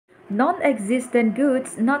Non-existent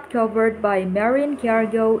goods not covered by marine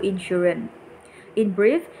cargo insurance. In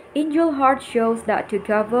brief, Insured shows that to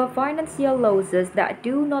cover financial losses that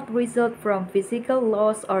do not result from physical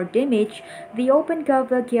loss or damage, the open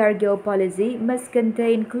cover cargo policy must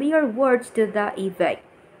contain clear words to that effect.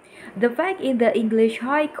 The fact in the English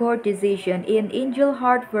High Court decision in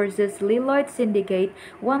Inglehart versus Lloyd Syndicate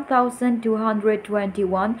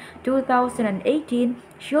 1221 2018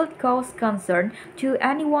 should cause concern to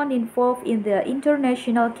anyone involved in the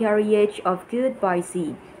international carriage of goods by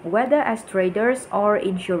sea, whether as traders or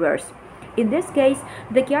insurers. In this case,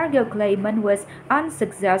 the cargo claimant was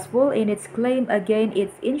unsuccessful in its claim against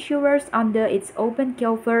its insurers under its open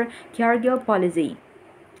cover cargo policy.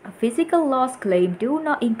 A physical loss claim do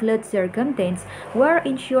not include circumstances where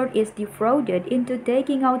insured is defrauded into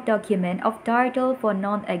taking out document of title for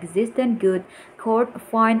non-existent good. Court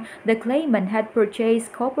find the claimant had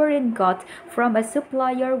purchased copper ingot from a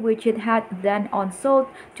supplier which it had then unsold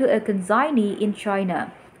to a consignee in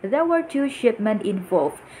China. There were two shipments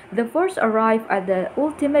involved. The first arrived at the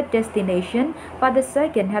ultimate destination, but the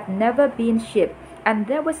second had never been shipped, and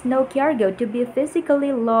there was no cargo to be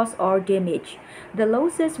physically lost or damaged. The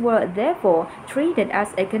losses were therefore treated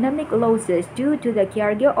as economic losses due to the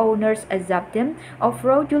cargo owner's acceptance of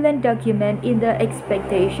fraudulent document in the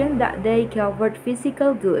expectation that they covered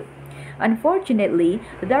physical goods. Unfortunately,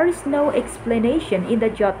 there is no explanation in the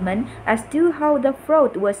judgment as to how the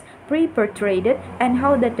fraud was perpetrated and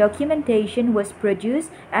how the documentation was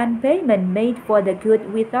produced and payment made for the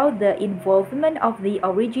good without the involvement of the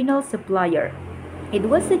original supplier. It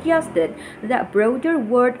was suggested that broader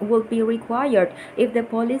word would be required if the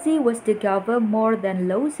policy was to cover more than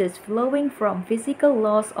losses flowing from physical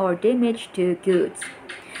loss or damage to goods.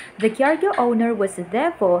 The cargo owner was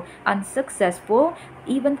therefore unsuccessful,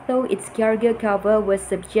 even though its cargo cover was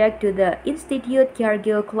subject to the Institute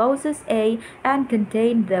Cargo Clauses A and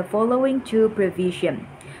contained the following two provisions.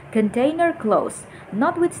 Container clause.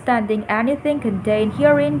 Notwithstanding anything contained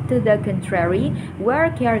herein to the contrary, where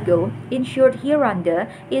cargo, insured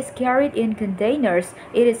hereunder, is carried in containers,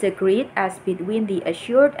 it is agreed as between the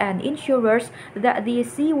assured and insurers that the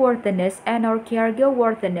seaworthiness and or cargo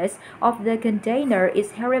worthiness of the container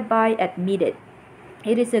is hereby admitted.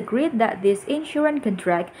 It is agreed that this insurance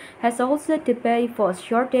contract has also to pay for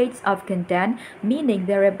shortage of content, meaning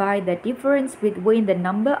thereby the difference between the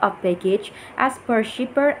number of package as per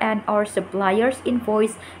shipper and or supplier's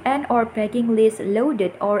invoice and or packing list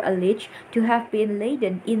loaded or alleged to have been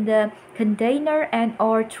laden in the container and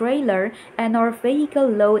or trailer and or vehicle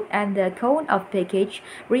load and the count of package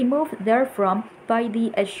removed therefrom by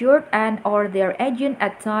the assured and or their agent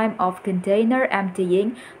at time of container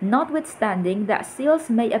emptying, notwithstanding that seals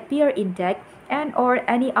may appear intact and or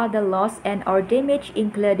any other loss and or damage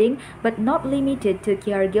including but not limited to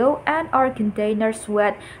cargo and or container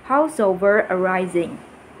sweat howsoever arising.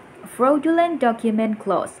 Fraudulent document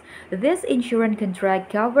clause. This insurance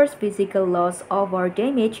contract covers physical loss of or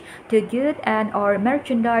damage to good and or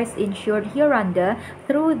merchandise insured hereunder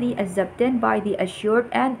through the acceptance by the assured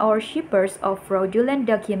and or shippers of fraudulent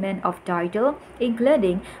document of title,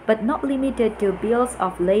 including but not limited to bills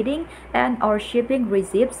of lading and or shipping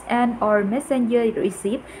receipts and or messenger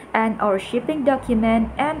receipt and or shipping document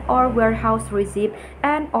and or warehouse receipt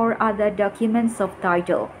and or other documents of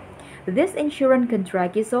title. This insurance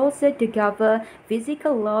contract is also to cover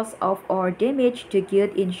physical loss of or damage to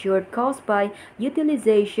goods insured caused by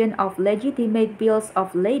utilization of legitimate bills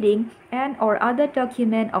of lading and or other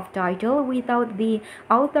document of title without the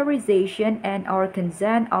authorization and or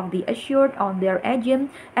consent of the assured on their agent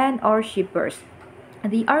and or shippers.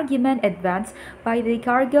 The argument advanced by the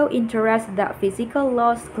cargo interest that physical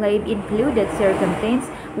loss claim included circumstance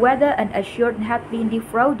whether an assured had been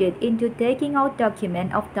defrauded into taking out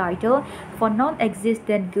document of title for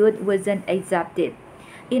non-existent good wasn't accepted.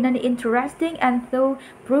 In an interesting and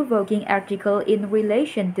thought-provoking article in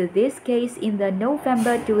relation to this case in the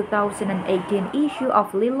November 2018 issue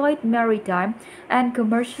of Lloyd Maritime and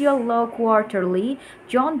Commercial Law Quarterly,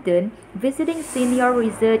 John Dunn, visiting senior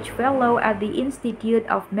research fellow at the Institute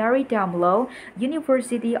of Maritime Law,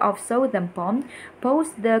 University of Southampton,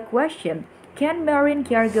 posed the question, can marine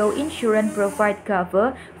cargo insurance provide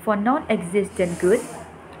cover for non-existent goods?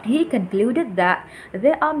 He concluded that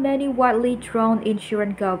there are many widely drawn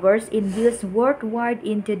insurance covers in use worldwide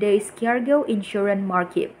in today's cargo insurance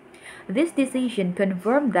market. This decision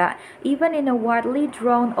confirmed that even in a widely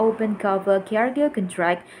drawn open cover cargo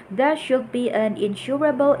contract, there should be an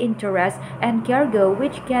insurable interest and cargo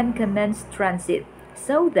which can commence transit,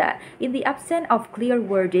 so that in the absence of clear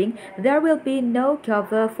wording, there will be no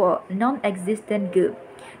cover for non-existent goods.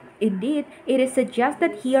 Indeed, it is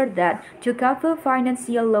suggested here that to cover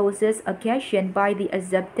financial losses occasioned by the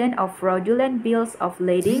acceptance of fraudulent bills of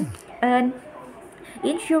lading, an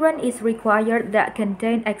insurance is required that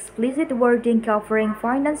contain explicit wording covering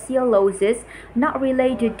financial losses not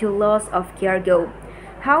related to loss of cargo.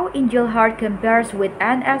 How Ingelhard compares with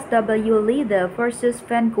NSW Leather versus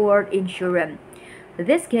Vanguard Insurance.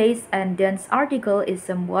 This case and Dunn's article is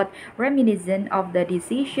somewhat reminiscent of the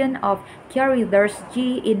decision of Carruthers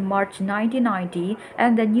G. in March 1990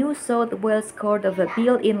 and the New South Wales Court of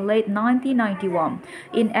Appeal in late 1991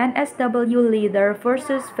 in NSW Leather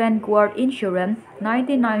versus Vanguard Insurance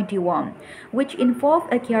 1991, which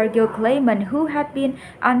involved a cargo claimant who had been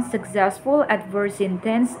unsuccessful at first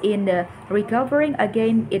instance in recovering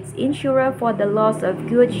against its insurer for the loss of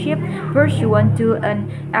goods shipped pursuant to an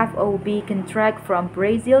FOB contract from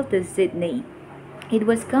Brazil to Sydney. It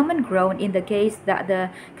was common ground in the case that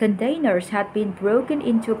the containers had been broken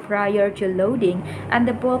into prior to loading and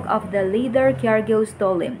the bulk of the leather cargo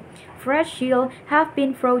stolen. Fresh shields have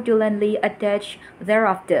been fraudulently attached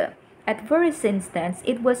thereafter. At first instance,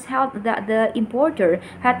 it was held that the importer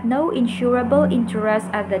had no insurable interest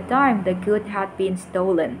at the time the good had been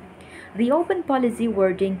stolen. The open policy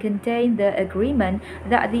wording contained the agreement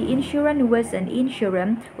that the insurance was an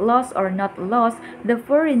insurance, loss or not loss. The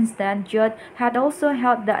first instance judge had also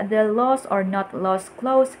held that the loss or not loss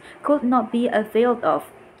clause could not be availed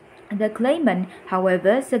of. The claimant,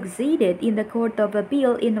 however, succeeded in the Court of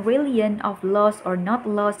Appeal in reliance of loss or not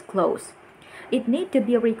loss clause. It need to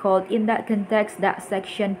be recalled in that context that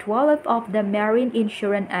Section 12 of the Marine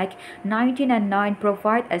Insurance Act 1909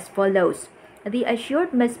 provides as follows. The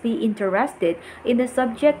assured must be interested in the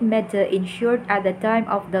subject matter insured at the time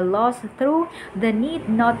of the loss through the need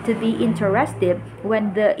not to be interested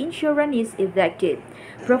when the insurance is effected,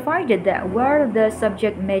 provided that where the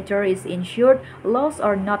subject matter is insured, loss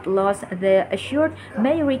or not loss, the assured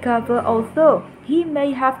may recover although he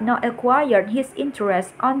may have not acquired his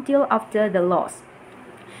interest until after the loss.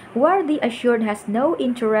 Where the assured has no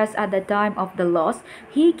interest at the time of the loss,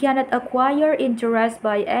 he cannot acquire interest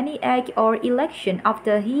by any act or election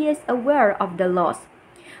after he is aware of the loss.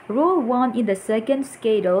 Rule 1 in the second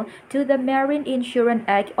schedule to the Marine Insurance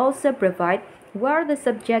Act also provides where the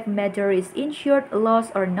subject matter is insured,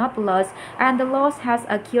 loss or not loss, and the loss has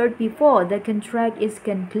occurred before the contract is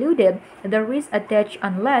concluded, the risk attached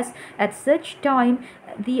unless at such time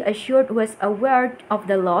the assured was aware of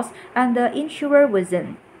the loss and the insurer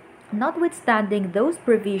wasn't. Notwithstanding those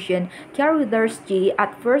provisions, Carruthers G.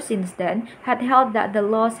 at first instance had held that the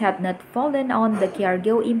loss had not fallen on the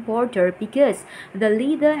cargo importer because the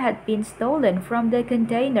leather had been stolen from the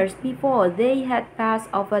containers before they had passed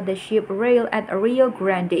over the ship rail at Rio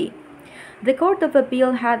Grande. The Court of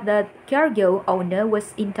Appeal held that cargo owner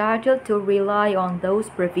was entitled to rely on those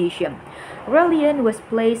provisions. Reliance was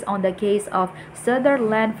placed on the case of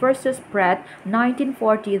Sutherland v. Pratt,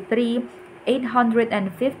 1943,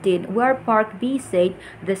 815, where Part B said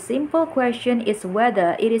the simple question is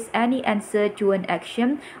whether it is any answer to an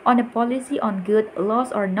action on a policy on good,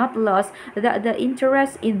 loss or not loss, that the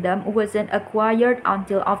interest in them wasn't acquired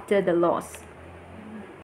until after the loss.